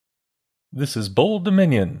This is Bold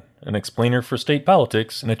Dominion, an explainer for state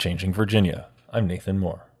politics in a changing Virginia. I'm Nathan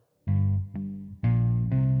Moore.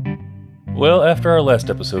 Well, after our last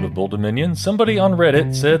episode of Bold Dominion, somebody on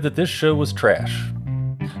Reddit said that this show was trash.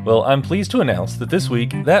 Well, I'm pleased to announce that this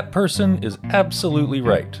week, that person is absolutely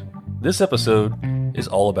right. This episode is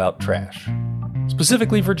all about trash.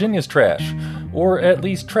 Specifically Virginia's trash, or at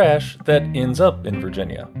least trash that ends up in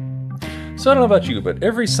Virginia. So I don't know about you, but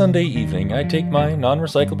every Sunday evening I take my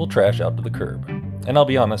non-recyclable trash out to the curb. And I'll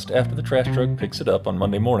be honest, after the trash truck picks it up on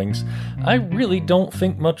Monday mornings, I really don't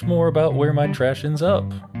think much more about where my trash ends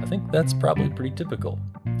up. I think that's probably pretty typical.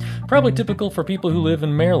 Probably typical for people who live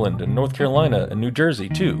in Maryland and North Carolina and New Jersey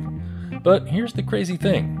too. But here's the crazy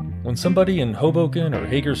thing. When somebody in Hoboken or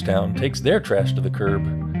Hagerstown takes their trash to the curb,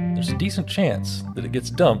 there's a decent chance that it gets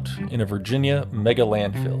dumped in a Virginia mega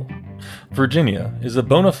landfill. Virginia is a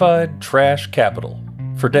bona fide trash capital.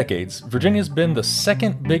 For decades, Virginia's been the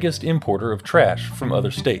second biggest importer of trash from other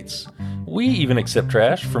states. We even accept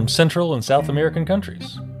trash from Central and South American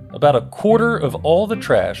countries. About a quarter of all the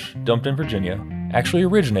trash dumped in Virginia actually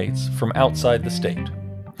originates from outside the state.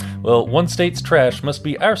 Well, one state's trash must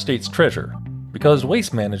be our state's treasure, because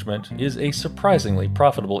waste management is a surprisingly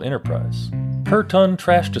profitable enterprise. Per-ton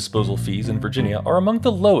trash disposal fees in Virginia are among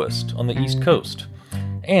the lowest on the East Coast.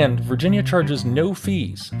 And Virginia charges no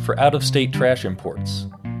fees for out-of-state trash imports.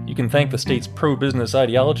 You can thank the state's pro-business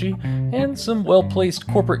ideology and some well-placed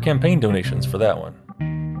corporate campaign donations for that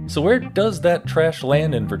one. So where does that trash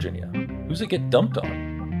land in Virginia? Who's it get dumped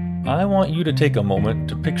on? I want you to take a moment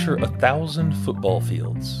to picture 1,000 football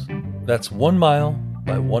fields. That's 1 mile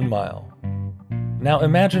by 1 mile. Now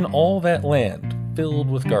imagine all that land filled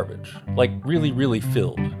with garbage, like really, really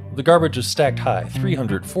filled. The garbage is stacked high,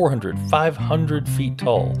 300, 400, 500 feet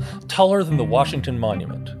tall, taller than the Washington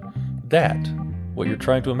Monument. That, what you're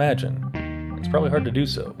trying to imagine, it's probably hard to do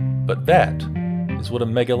so, but that is what a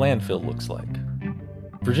mega landfill looks like.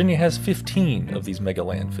 Virginia has 15 of these mega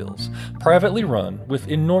landfills, privately run with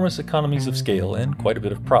enormous economies of scale and quite a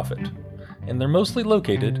bit of profit. And they're mostly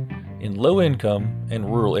located in low-income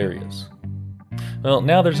and rural areas. Well,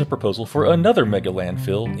 now there's a proposal for another mega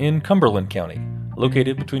landfill in Cumberland County,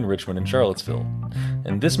 located between Richmond and Charlottesville.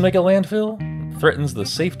 And this mega landfill threatens the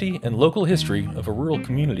safety and local history of a rural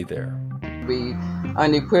community there. We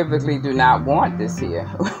unequivocally do not want this here.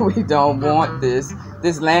 We don't want this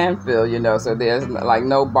landfill, so there's like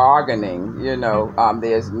no bargaining, there's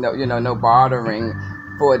no bartering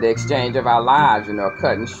for the exchange of our lives,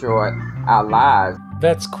 cutting short our lives.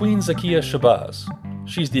 That's Queen Zakiya Shabazz.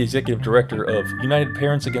 She's the executive director of United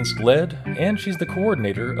Parents Against Lead, and she's the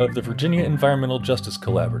coordinator of the Virginia Environmental Justice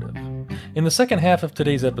Collaborative. In the second half of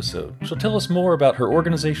today's episode, she'll tell us more about her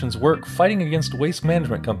organization's work fighting against waste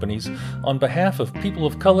management companies on behalf of people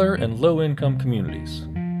of color and low-income communities.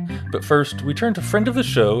 But first, we turn to friend of the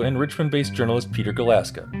show and Richmond-based journalist Peter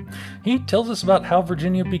Galaska. He tells us about how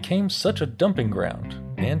Virginia became such a dumping ground,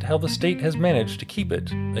 and how the state has managed to keep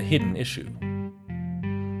it a hidden issue.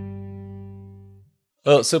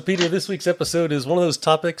 So Peter, this week's episode is one of those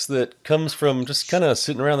topics that comes from just kind of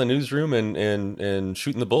sitting around the newsroom and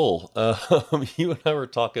shooting the bull. You and I were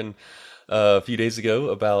talking a few days ago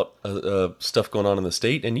about stuff going on in the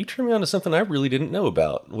state, and you turned me on to something I really didn't know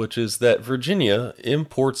about, which is that Virginia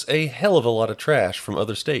imports a hell of a lot of trash from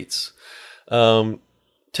other states.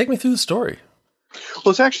 Take me through the story. Well,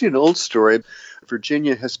 it's actually an old story.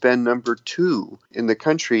 Virginia has been number 2 in the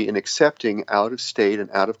country in accepting out-of-state and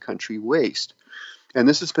out-of-country waste. And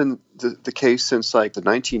this has been the case since like the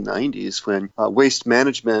 1990s when Waste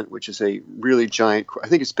Management, which is a really giant, I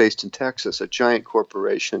think it's based in Texas, a giant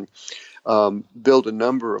corporation, built a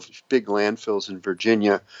number of big landfills in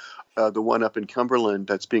Virginia. The one up in Cumberland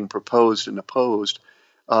that's being proposed and opposed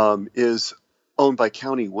is owned by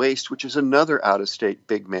County Waste, which is another out-of-state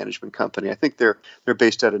big management company. I think they're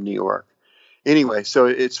based out of New York. Anyway, so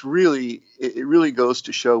it really goes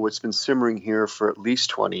to show what's been simmering here for at least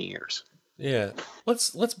 20 years. Yeah.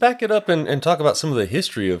 Let's back it up and talk about some of the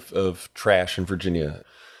history of trash in Virginia.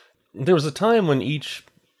 There was a time when each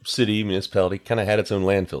city, municipality kind of had its own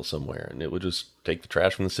landfill somewhere, and it would just take the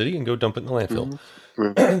trash from the city and go dump it in the landfill.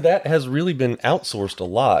 Mm-hmm. That has really been outsourced a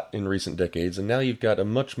lot in recent decades, and now you've got a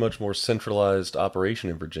much, much more centralized operation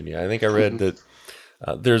in Virginia. I think I read that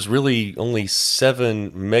there's really only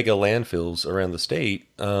 7 mega landfills around the state,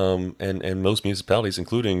 and most municipalities,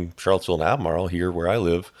 including Charlottesville and Albemarle here where I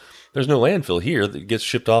live, there's no landfill here that gets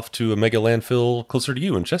shipped off to a mega landfill closer to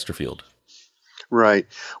you in Chesterfield. Right.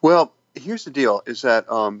 Well, here's the deal, is that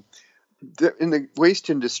in the waste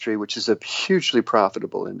industry, which is a hugely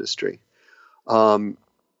profitable industry,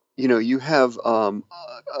 you have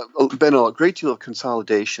been a great deal of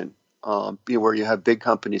consolidation where you have big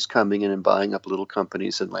companies coming in and buying up little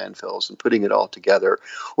companies and landfills and putting it all together,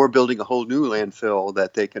 or building a whole new landfill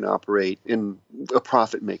that they can operate in a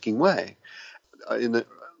profit-making way. In the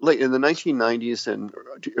 1990s and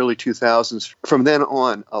early 2000s, from then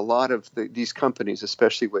on, a lot of these companies,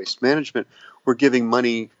 especially Waste Management, were giving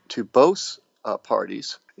money to both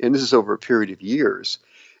parties, and this is over a period of years.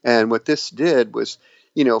 And what this did was,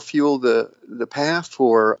 fuel the path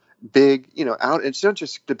for big, out. It's not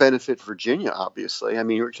just to benefit Virginia, obviously. I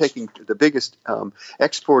mean, we're taking the biggest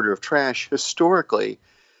exporter of trash historically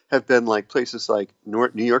have been like places like New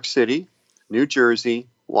York City, New Jersey,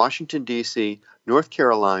 Washington, D.C., North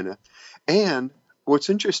Carolina. And what's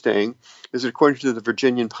interesting is that according to the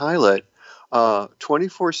Virginian pilot,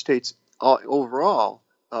 24 states overall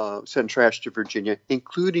send trash to Virginia,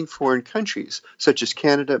 including foreign countries such as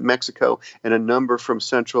Canada, Mexico, and a number from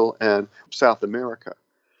Central and South America.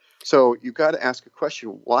 So you've got to ask a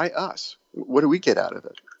question, why us? What do we get out of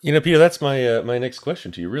it? Peter, that's my next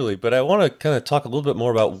question to you, really. But I want to kind of talk a little bit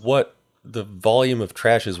more about what the volume of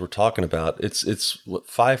trash is we're talking about. It's what,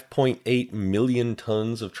 5.8 million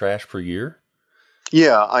tons of trash per year?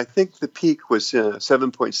 Yeah, I think the peak was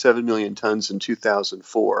 7.7 million tons in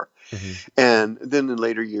 2004. Mm-hmm. And then in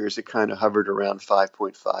later years, it kind of hovered around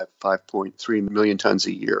 5.3 million tons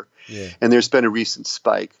a year. Yeah. And there's been a recent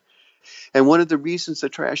spike. And one of the reasons that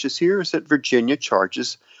trash is here is that Virginia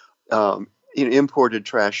charges imported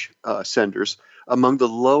trash senders among the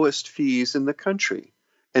lowest fees in the country.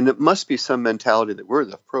 And it must be some mentality that we're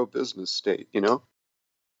the pro-business state,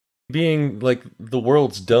 Being like the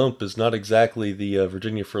world's dump is not exactly the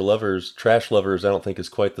Virginia for lovers, trash lovers, I don't think is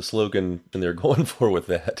quite the slogan they're going for with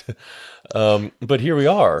that. But here we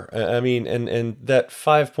are. I mean, and that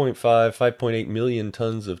 5.8 million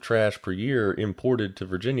tons of trash per year imported to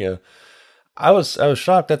Virginia, I was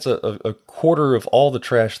shocked. That's a quarter of all the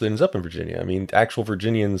trash that ends up in Virginia. I mean, actual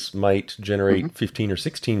Virginians might generate 15 or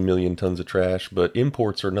 16 million tons of trash, but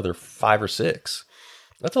imports are another 5 or 6.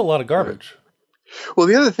 That's a lot of garbage. Right. Well,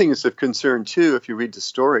 the other thing is of concern, too, if you read the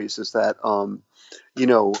stories, is that, a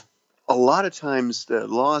lot of times the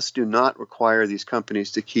laws do not require these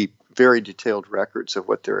companies to keep very detailed records of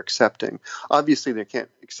what they're accepting. Obviously, they can't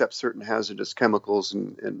accept certain hazardous chemicals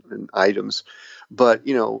and items, but,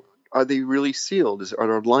 are they really sealed? Are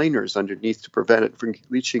there liners underneath to prevent it from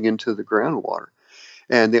leaching into the groundwater?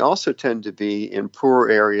 And they also tend to be in poor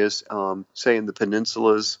areas, say in the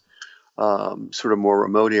peninsulas, sort of more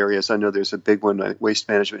remote areas. I know there's a big one. Waste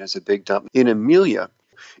Management has a big dump in Amelia.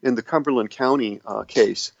 In the Cumberland County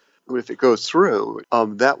case, if it goes through,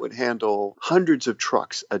 that would handle hundreds of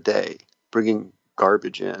trucks a day bringing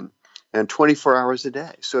garbage in, and 24 hours a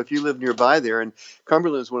day. So if you live nearby there, and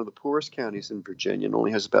Cumberland is one of the poorest counties in Virginia and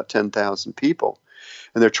only has about 10,000 people,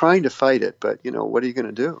 and they're trying to fight it, but, what are you going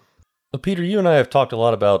to do? Well, Peter, you and I have talked a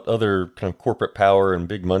lot about other kind of corporate power and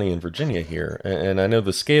big money in Virginia here. And I know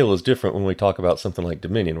the scale is different when we talk about something like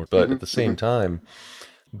Dominion, but at the same time,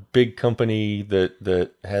 big company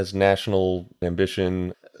that has national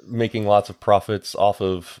ambition, making lots of profits off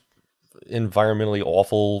of environmentally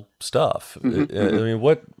awful stuff. I mean,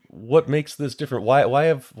 what makes this different?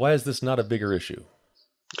 Why is this not a bigger issue?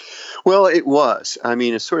 Well, it was. I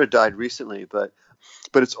mean, it sort of died recently, but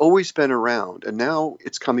it's always been around, and now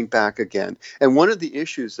it's coming back again. And one of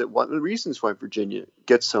the reasons why Virginia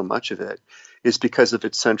gets so much of it is because of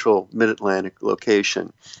its central mid-Atlantic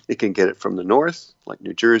location. It can get it from the north, like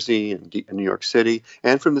New Jersey and New York City,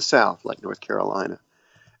 and from the south, like North Carolina.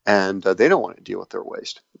 And they don't want to deal with their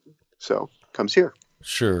waste, so it comes here.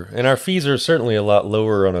 Sure. And our fees are certainly a lot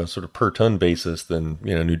lower on a sort of per ton basis than,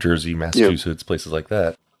 New Jersey, Massachusetts, places like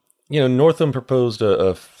that. Northam proposed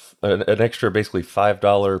an extra basically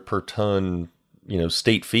 $5 per ton,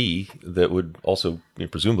 state fee that would also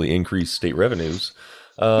presumably increase state revenues.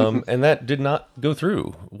 And that did not go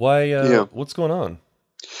through. Why? What's going on?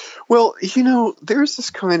 Well, there's this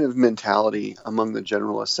kind of mentality among the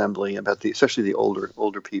General Assembly about especially the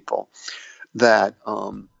older people that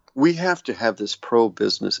we have to have this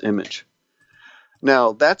pro-business image.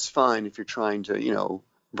 Now, that's fine if you're trying to,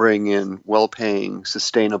 bring in well-paying,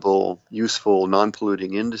 sustainable, useful,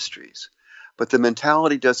 non-polluting industries. But the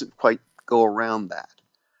mentality doesn't quite go around that.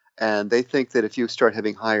 And they think that if you start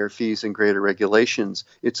having higher fees and greater regulations,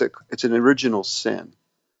 it's an original sin.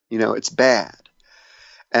 It's bad.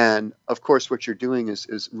 And of course, what you're doing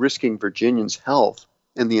is risking Virginians' health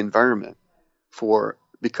and the environment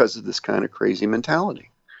because of this kind of crazy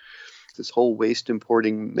mentality. This whole waste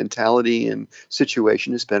importing mentality and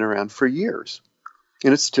situation has been around for years.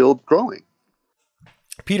 And it's still growing.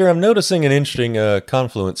 Peter, I'm noticing an interesting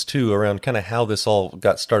confluence too around kind of how this all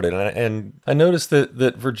got started, and I noticed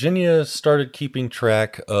that Virginia started keeping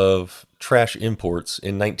track of trash imports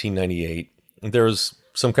in 1998. There was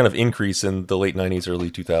some kind of increase in the late 90s,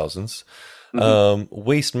 early 2000s. Hmm.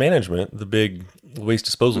 Waste Management, the big waste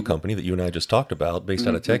disposal Hmm. company that you and I just talked about, based out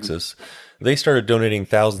Hmm. of Hmm. Texas, they started donating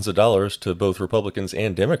thousands of dollars to both Republicans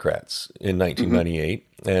and Democrats in Hmm. 1998,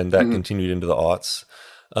 and that Hmm. continued into the aughts.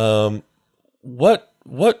 Um,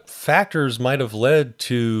 what factors might have led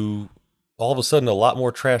to all of a sudden a lot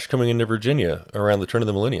more trash coming into Virginia around the turn of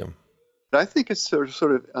the millennium? I think it's sort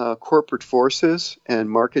of corporate forces and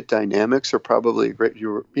market dynamics are probably great.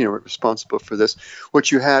 You were responsible for this.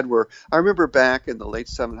 What you had were I remember back in the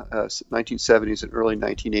 1970s and early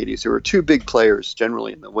 1980s, there were two big players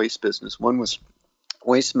generally in the waste business. One was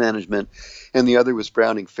Waste Management, and the other was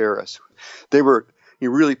Browning Ferris. They were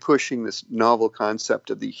really pushing this novel concept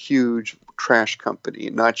of the huge trash company,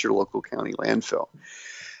 not your local county landfill.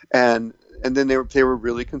 And and then they were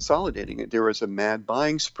really consolidating it. There was a mad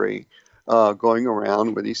buying spree going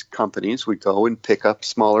around where these companies would go and pick up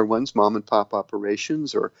smaller ones, mom and pop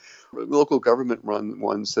operations, or local government run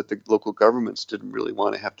ones that the local governments didn't really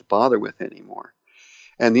want to have to bother with anymore.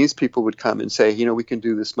 And these people would come and say, we can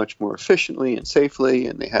do this much more efficiently and safely.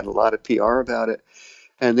 And they had a lot of PR about it.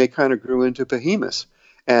 And they kind of grew into behemoths.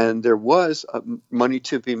 And there was money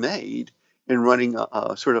to be made in running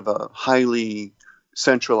a sort of a highly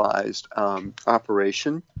centralized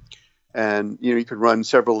operation. And you could run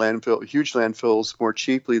several huge landfills more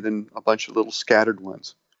cheaply than a bunch of little scattered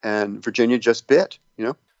ones. And Virginia just bit.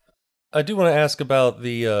 I do want to ask about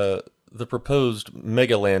the proposed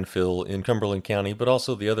mega landfill in Cumberland County, but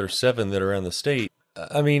also the other seven that are in the state.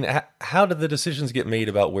 I mean, how did the decisions get made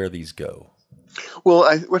about where these go?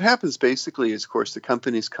 Well, what happens basically is, of course, the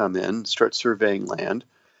companies come in, start surveying land,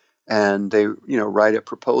 and they, write up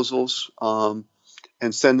proposals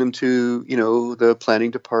and send them to, the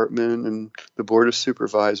planning department and the board of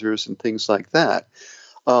supervisors and things like that.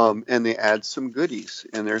 And they add some goodies,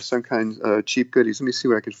 and there's some kind of cheap goodies. Let me see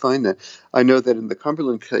where I can find that. I know that in the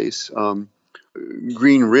Cumberland case,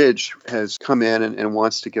 Green Ridge has come in and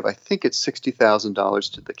wants to give, I think it's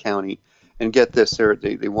 $60,000 to the county. And get this,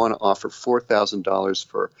 they want to offer $4,000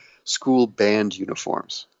 for school band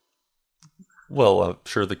uniforms. Well, I'm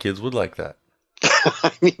sure the kids would like that.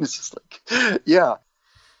 I mean, it's just like, yeah.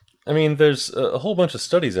 I mean, there's a whole bunch of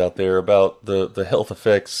studies out there about the health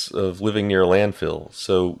effects of living near a landfill.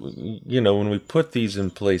 So, when we put these in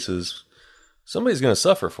places, somebody's going to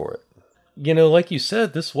suffer for it. Like you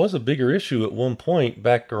said, this was a bigger issue at one point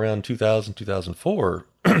back around 2000, 2004.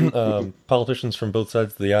 Politicians from both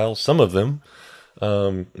sides of the aisle, some of them,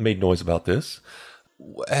 made noise about this.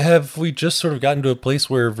 Have we just sort of gotten to a place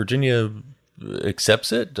where Virginia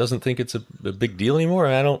accepts it, doesn't think it's a big deal anymore?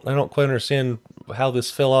 I don't quite understand how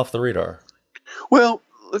this fell off the radar. Well,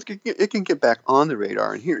 it can get back on the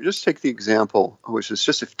radar. And here, just take the example, which is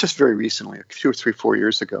just very recently, 2 or 3, 4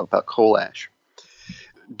 years ago, about coal ash.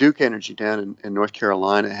 Duke Energy down in North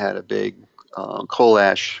Carolina had a big coal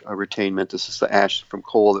ash retainment. This is the ash from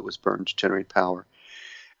coal that was burned to generate power.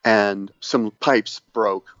 And some pipes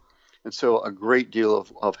broke. And so a great deal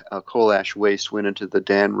of coal ash waste went into the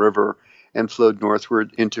Dan River and flowed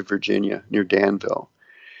northward into Virginia near Danville.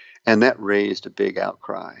 And that raised a big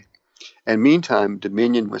outcry. And meantime,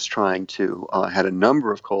 Dominion was trying to, had a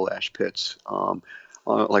number of coal ash pits,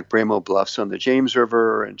 like Bramo Bluffs on the James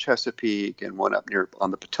River and Chesapeake, and one up near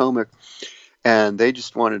on the Potomac. And they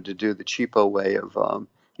just wanted to do the cheapo way of,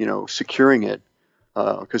 securing it,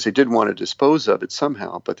 because they did want to dispose of it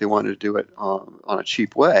somehow, but they wanted to do it on a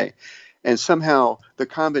cheap way. And somehow the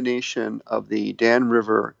combination of the Dan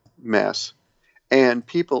River mess and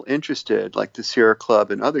people interested, like the Sierra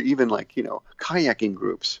Club and other, even like, kayaking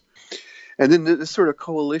groups. And then this sort of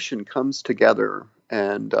coalition comes together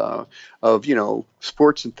and of,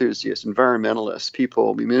 sports enthusiasts, environmentalists,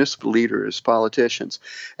 people, municipal leaders, politicians.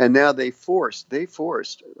 And now they forced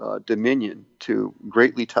Dominion to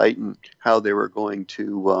greatly tighten how they were going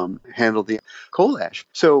to handle the coal ash.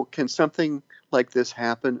 So can something like this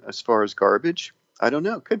happen as far as garbage? I don't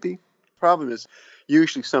know. Could be. Problem is,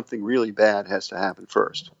 usually something really bad has to happen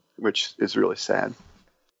first, which is really sad.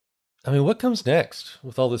 I mean, what comes next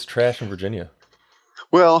with all this trash in Virginia?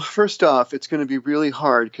 Well, first off, it's going to be really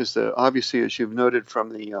hard because obviously, as you've noted from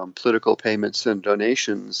the political payments and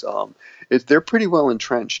donations, they're pretty well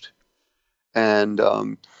entrenched. And,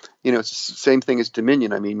 it's the same thing as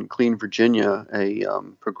Dominion. I mean, Clean Virginia, a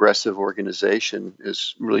progressive organization,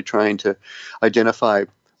 is really trying to identify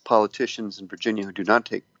politicians in Virginia who do not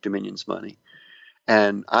take Dominion's money.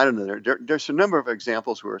 And I don't know, there's a number of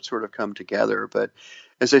examples where it's sort of come together, but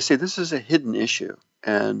as I say, this is a hidden issue,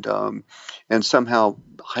 and somehow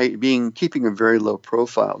keeping a very low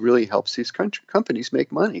profile really helps these companies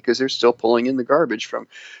make money, because they're still pulling in the garbage from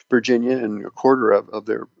Virginia, and a quarter of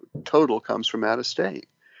their total comes from out of state.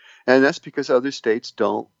 And that's because other states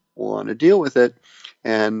don't want to deal with it,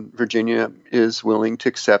 and Virginia is willing to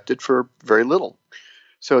accept it for very little.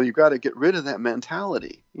 So you've got to get rid of that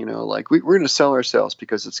mentality, like we're going to sell ourselves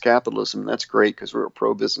because it's capitalism. That's great because we're a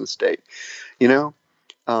pro-business state. You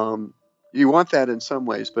want that in some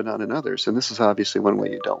ways, but not in others. And this is obviously one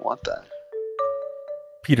way you don't want that.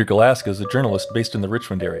 Peter Galaska is a journalist based in the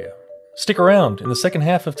Richmond area. Stick around. In the second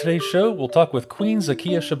half of today's show, we'll talk with Queen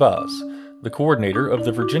Zakiya Shabazz, the coordinator of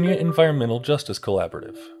the Virginia Environmental Justice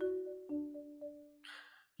Collaborative.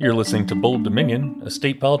 You're listening to Bold Dominion, a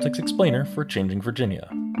state politics explainer for Changing Virginia.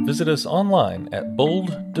 Visit us online at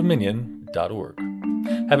bolddominion.org.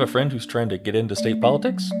 Have a friend who's trying to get into state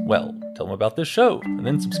politics? Well, tell them about this show and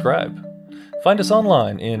then subscribe. Find us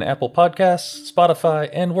online in Apple Podcasts, Spotify,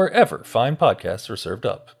 and wherever fine podcasts are served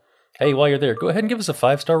up. Hey, while you're there, go ahead and give us a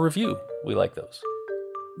 5-star review. We like those.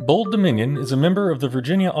 Bold Dominion is a member of the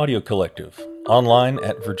Virginia Audio Collective, online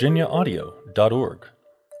at virginiaaudio.org.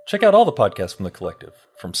 Check out all the podcasts from the collective,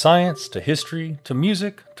 from science to history to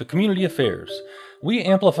music to community affairs. We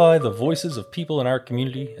amplify the voices of people in our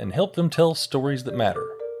community and help them tell stories that matter.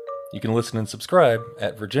 You can listen and subscribe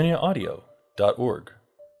at virginiaaudio.org.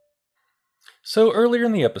 So earlier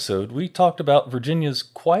in the episode, we talked about Virginia's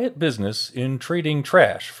quiet business in trading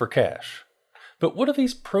trash for cash. But what do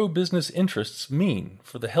these pro-business interests mean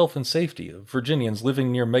for the health and safety of Virginians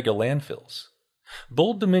living near mega landfills?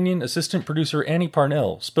 Bold Dominion assistant producer Annie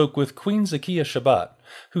Parnell spoke with Queen Zakiya Shabazz,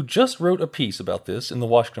 who just wrote a piece about this in the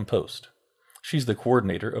Washington Post. She's the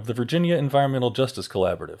coordinator of the Virginia Environmental Justice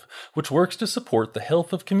Collaborative, which works to support the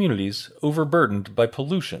health of communities overburdened by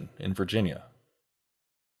pollution in Virginia.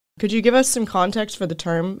 Could you give us some context for the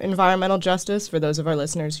term environmental justice for those of our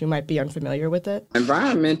listeners who might be unfamiliar with it?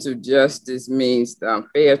 Environmental justice means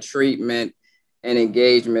fair treatment and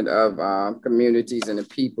engagement of communities and the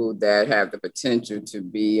people that have the potential to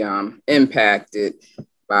be impacted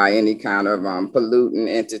by any kind of pollutant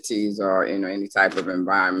entities or any type of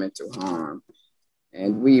environmental harm.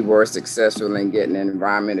 And we were successful in getting an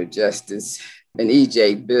environmental justice, an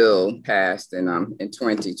EJ bill passed in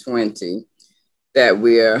 2020 that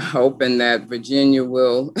we're hoping that Virginia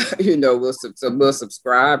will, will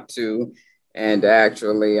subscribe to, and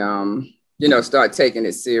actually start taking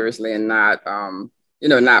it seriously and not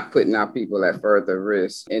putting our people at further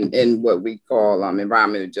risk in what we call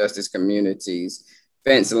environmental justice communities,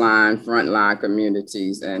 fence line, front line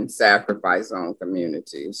communities, and sacrifice zone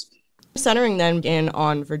communities. Centering then in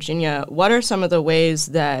on Virginia, what are some of the ways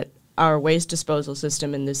that our waste disposal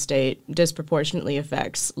system in this state disproportionately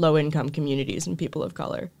affects low-income communities and people of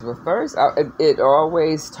color? Well, first, it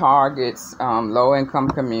always targets low-income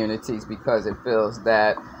communities because it feels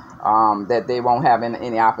that they won't have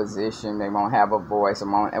any opposition, they won't have a voice,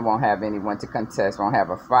 and won't have anyone to contest, won't have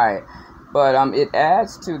a fight. But it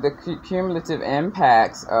adds to the cumulative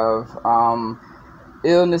impacts of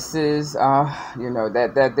illnesses,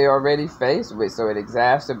 that they're already faced with. So it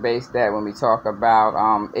exacerbates that when we talk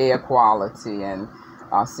about air quality and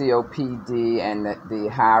COPD and the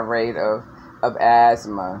high rate of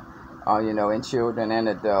asthma, in children and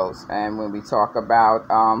adults. And when we talk about,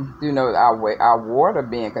 our water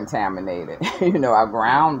being contaminated, our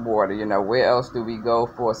groundwater, where else do we go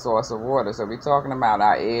for a source of water? So we're talking about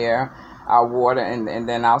our air, our water, and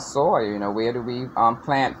then our soil, where do we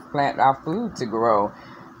plant our food to grow?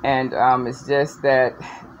 And it's just that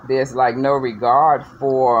there's no regard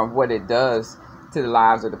for what it does to the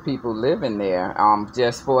lives of the people living there,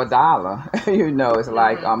 just for $1. It's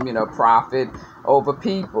like, profit over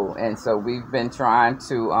people. And so we've been trying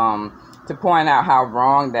to point out how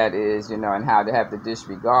wrong that is, and how they have to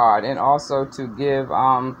disregard, and also to give,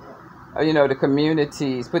 the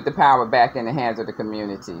communities, put the power back in the hands of the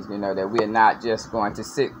communities, that we're not just going to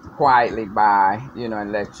sit quietly by,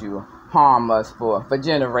 and let you harm us for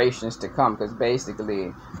generations to come, because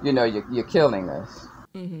basically, you're killing us.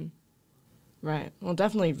 Mm-hmm. Right. Well,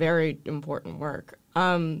 definitely very important work.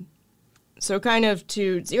 So kind of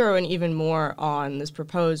to zero in even more on this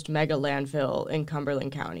proposed mega landfill in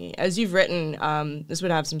Cumberland County. As you've written, this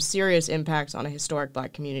would have some serious impacts on a historic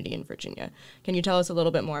Black community in Virginia. Can you tell us a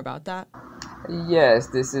little bit more about that? Yes,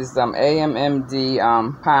 this is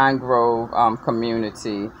AMMD Pine Grove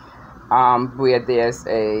community, where there's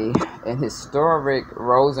an historic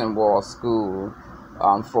Rosenwald school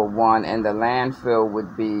for one, and the landfill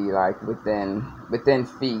would be like within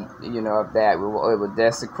feet, of that. It will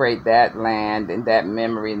desecrate that land and that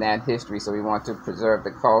memory and that history. So we want to preserve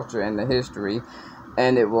the culture and the history,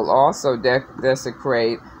 and it will also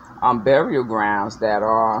desecrate burial grounds that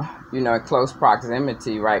are, in close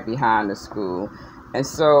proximity right behind the school. And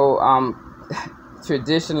so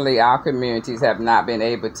traditionally our communities have not been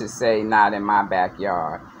able to say, not in my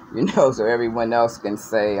backyard, so everyone else can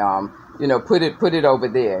say, put it over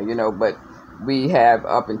there, but we have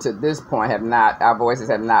up until this point our voices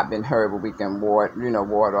have not been heard where we can ward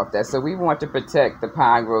off that. So we want to protect the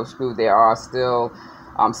Pine Grove School. There are still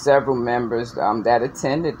several members that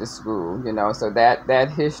attended the school, so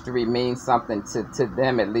that history means something to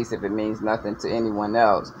them, at least if it means nothing to anyone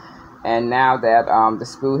else. And now that the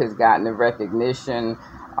school has gotten the recognition,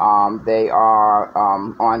 they are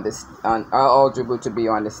eligible to be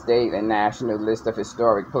on the state and national list of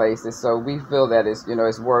historic places. So we feel that it's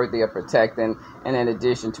worthy of protecting, and in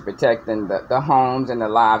addition to protecting the homes and the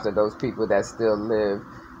lives of those people that still live,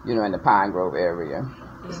 in the Pine Grove area.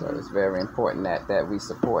 Mm-hmm. So it's very important that we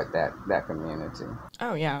support that community.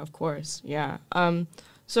 Oh yeah, of course, yeah.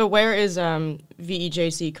 So where is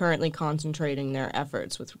VEJC currently concentrating their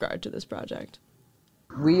efforts with regard to this project?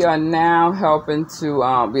 We are now helping to,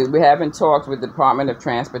 we haven't talked with the Department of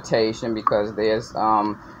Transportation because there's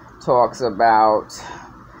talks about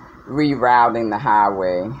rerouting the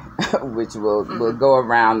highway, which will go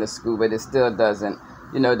around the school, but it still doesn't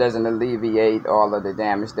alleviate all of the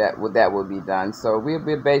damage that will be done. So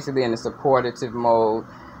we're basically in a supportive mode.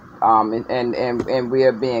 And we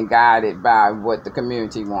are being guided by what the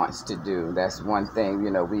community wants to do. That's one thing,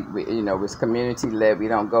 we it's community led. We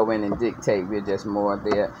don't go in and dictate. We're just more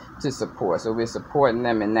there to support. So we're supporting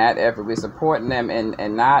them in that effort. We're supporting them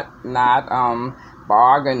and not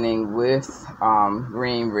bargaining with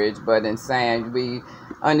Green Ridge, but in saying we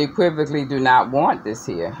unequivocally do not want this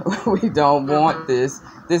here. We don't want this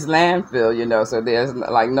landfill, so there's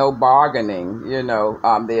like no bargaining,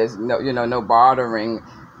 there's no bartering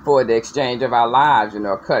for the exchange of our lives,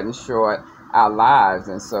 cutting short our lives.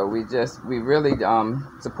 And so we really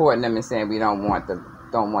supporting them and saying we don't want the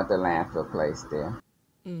landfill placed there.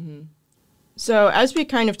 Mm-hmm. So as we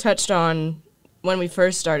kind of touched on when we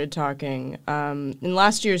first started talking, in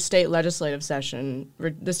last year's state legislative session,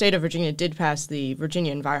 the state of Virginia did pass the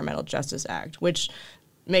Virginia Environmental Justice Act, which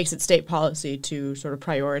makes it state policy to sort of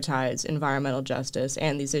prioritize environmental justice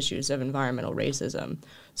and these issues of environmental racism.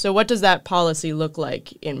 So what does that policy look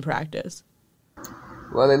like in practice?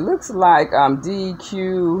 Well, it looks like DEQ,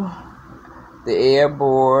 the Air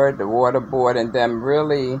Board, the Water Board, and them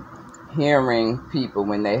really hearing people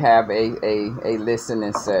when they have a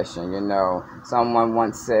listening session. Someone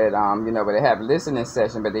once said, but they have listening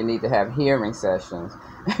session, but they need to have hearing sessions.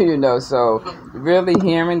 So really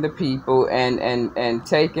hearing the people and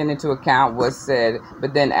taking into account what's said,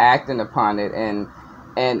 but then acting upon it and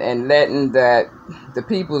letting the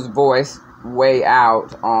people's voice weigh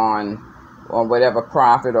out on whatever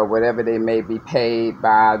profit or whatever they may be paid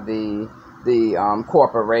by the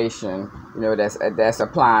corporation, that's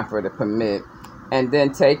applying for the permit, and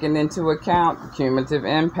then taking into account cumulative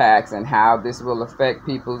impacts and how this will affect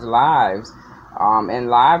people's lives. And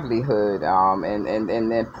livelihood,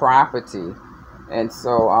 and then property. And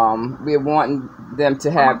so we're wanting them to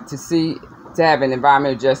have an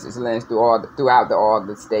environmental justice lens throughout all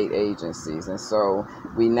the state agencies. And so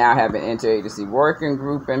we now have an interagency working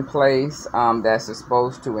group in place that's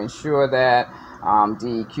supposed to ensure that.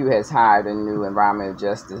 DEQ has hired a new environmental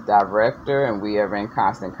justice director, and we are in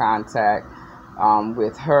constant contact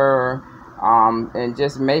with her. And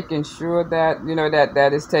just making sure that,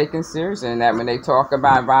 that is taken seriously, and that when they talk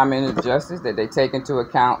about environmental justice, that they take into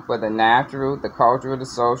account for the natural, the cultural, the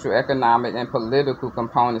social, economic, and political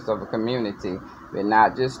components of a community. We're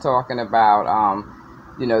not just talking about,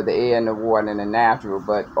 the air and the water and the natural,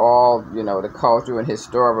 but all, the cultural and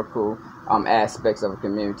historical aspects of a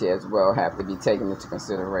community as well have to be taken into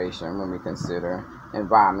consideration when we consider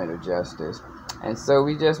environmental justice. And so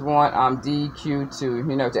we just want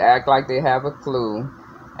DEQ to act like they have a clue,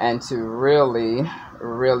 and to really,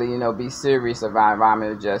 be serious about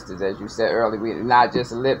environmental justice. As you said earlier, we not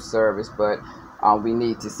just lip service, but we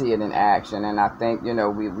need to see it in action. And I think, we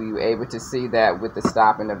were able to see that with the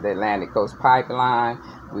stopping of the Atlantic Coast Pipeline.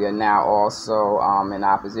 We are now also in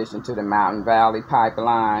opposition to the Mountain Valley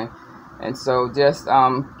Pipeline. And so just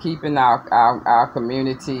keeping our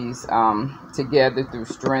communities together through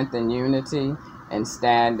strength and unity, and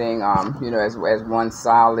standing, as one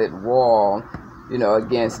solid wall,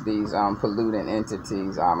 against these pollutant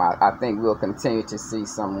entities. I think we'll continue to see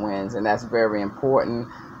some wins, and that's very important.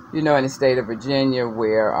 in the state of Virginia,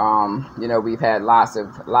 where we've had lots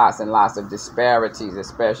and lots of disparities,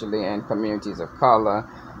 especially in communities of color,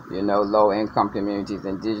 low income communities,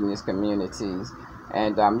 indigenous communities,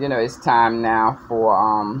 and it's time now for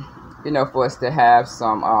for us to have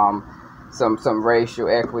some racial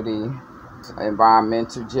equity,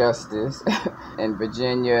 environmental justice, and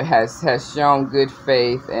Virginia has shown good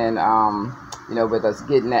faith in with us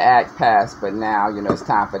getting the act passed, but now it's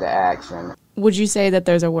time for the action. Would you say that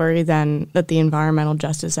there's a worry then that the Environmental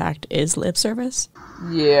Justice Act is lip service?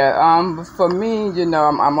 Yeah, for me,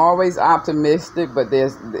 I'm always optimistic, but there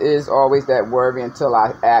is always that worry until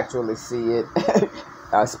I actually see it,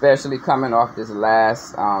 especially coming off this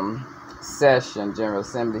last session, General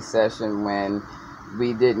Assembly session, when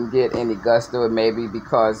we didn't get any gusto, maybe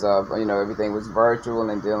because of, everything was virtual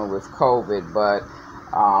and dealing with COVID, but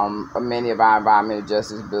many of our environmental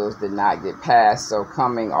justice bills did not get passed. So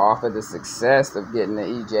coming off of the success of getting the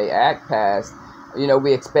EJ Act passed,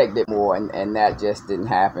 we expected more, and that just didn't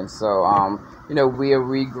happen. So, we are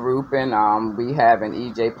regrouping. We have an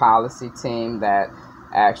EJ policy team that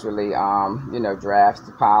actually, drafts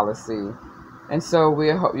the policy. And so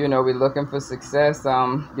we're looking for success,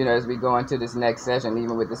 as we go into this next session,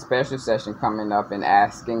 even with the special session coming up, and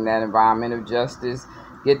asking that environmental justice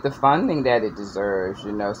get the funding that it deserves,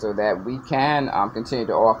 so that we can continue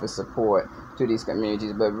to offer support to these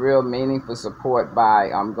communities, but real meaningful support by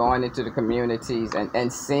going into the communities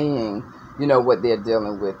and seeing, what they're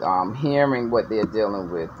dealing with, hearing what they're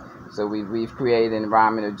dealing with. So we've created an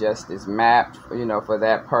environmental justice map, for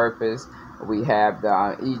that purpose. We have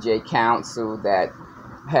the EJ Council that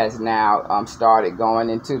has now started going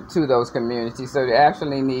into those communities. So they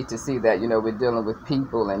actually need to see that, we're dealing with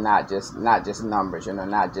people and not just numbers,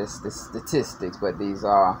 not just the statistics, but these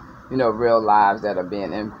are, real lives that are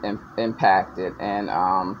being impacted. And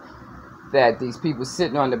that these people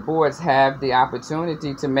sitting on the boards have the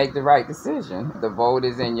opportunity to make the right decision. The vote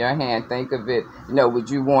is in your hand. Think of it, would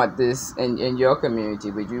you want this in your community?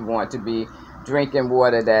 Would you want to be drinking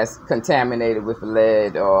water that's contaminated with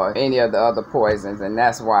lead or any of the other poisons? And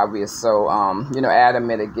that's why we are so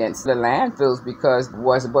adamant against the landfills, because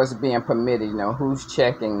what's being permitted, who's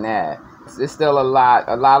checking that? There's still a lot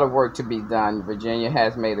of work to be done. Virginia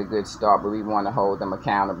has made a good start, but we want to hold them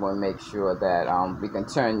accountable and make sure that we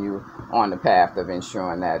continue on the path of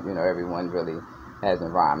ensuring that everyone really has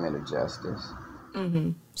environmental justice.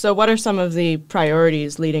 Mm-hmm. So what are some of the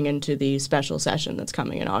priorities leading into the special session that's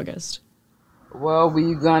coming in August? Well,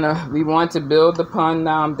 we want to build upon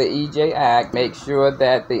the EJ Act, make sure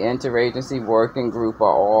that the interagency working group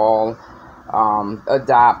are all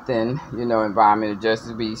adopting, environmental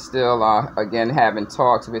justice. We still are, again, having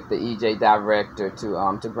talks with the EJ director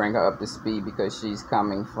to bring her up to speed, because she's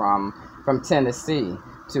coming from Tennessee,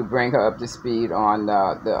 to bring her up to speed on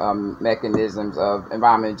the mechanisms of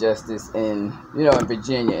environmental justice in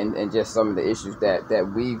Virginia, and just some of the issues that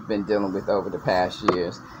we've been dealing with over the past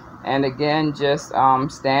years. And again, just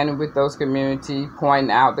standing with those communities,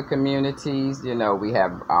 pointing out the communities. We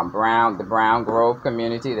have the Brown Grove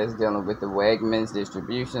community that's dealing with the Wegmans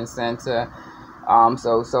distribution center.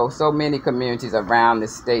 So many communities around the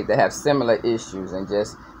state that have similar issues, and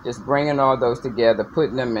just bringing all those together,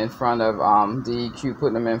 putting them in front of DEQ,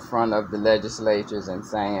 putting them in front of the legislatures, and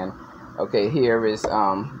saying, okay, here is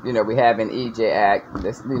we have an EJ Act.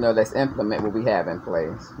 Let's implement what we have in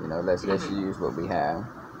place. Let's use what we have.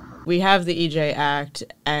 We have the EJ Act,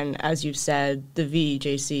 and as you've said, the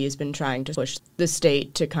VEJC has been trying to push the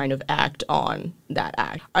state to kind of act on that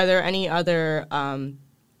act. Are there any other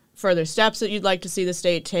further steps that you'd like to see the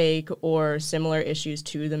state take, or similar issues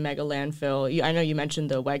to the mega landfill? I know you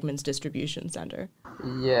mentioned the Wegmans distribution center.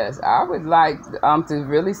 Yes, I would like to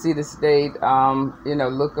really see the state,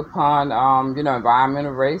 look upon,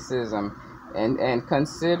 environmental racism. And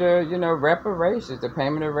consider, reparations, the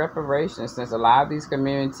payment of reparations, since a lot of these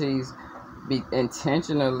communities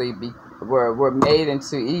were made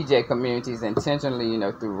into EJ communities intentionally,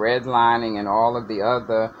 through redlining and all of the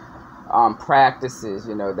other practices,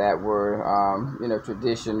 that were,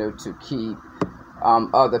 traditional to keep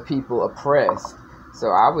other people oppressed. So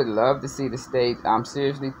I would love to see the state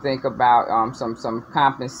seriously think about some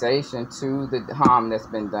compensation to the harm that's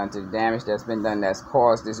been done, to the damage that's been done, that's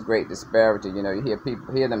caused this great disparity. You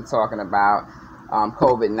hear them talking about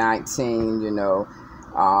COVID-19,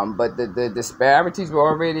 but the disparities were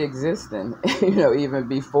already existing, even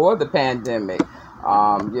before the pandemic.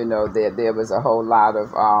 There was a whole lot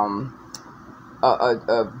of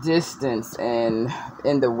distance and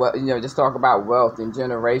in the just talk about wealth and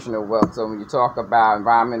generational wealth. So when you talk about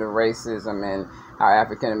environmental racism and how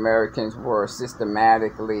African Americans were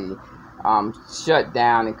systematically shut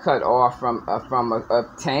down and cut off from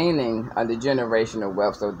obtaining the generational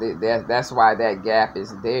wealth. So that's why that gap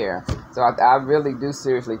is there. So I really do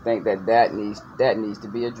seriously think that needs to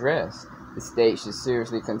be addressed. The state should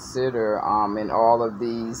seriously consider in all of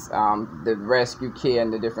these the rescue care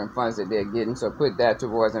and the different funds that they're getting. So put that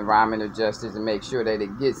towards environmental justice and make sure that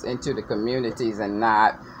it gets into the communities and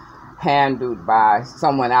not handled by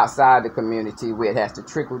someone outside the community where it has to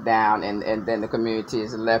trickle down and then the community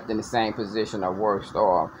is left in the same position or worse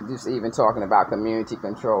off. Just even talking about community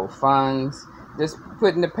control funds, just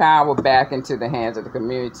putting the power back into the hands of the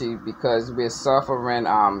community, because we're suffering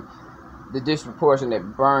the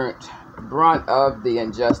disproportionate brunt of the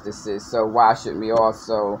injustices. So why shouldn't we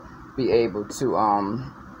also be able to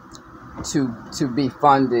be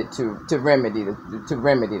funded to remedy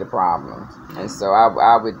the problems? And so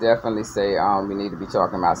I would definitely say we need to be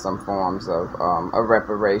talking about some forms of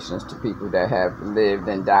reparations to people that have lived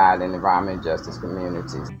and died in environmental justice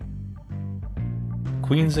communities.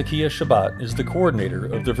 Queen Zakiya Shabbat is the coordinator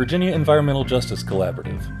of the Virginia Environmental Justice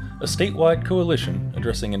Collaborative, a statewide coalition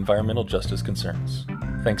addressing environmental justice concerns.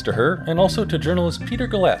 Thanks to her, and also to journalist Peter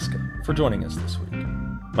Galaska for joining us this week.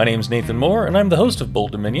 My name's Nathan Moore, and I'm the host of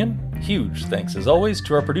Bold Dominion. Huge thanks, as always,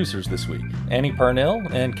 to our producers this week, Annie Parnell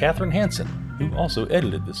and Katherine Hansen, who also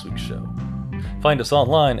edited this week's show. Find us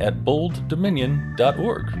online at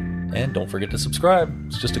bolddominion.org. And don't forget to subscribe,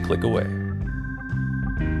 it's just a click away.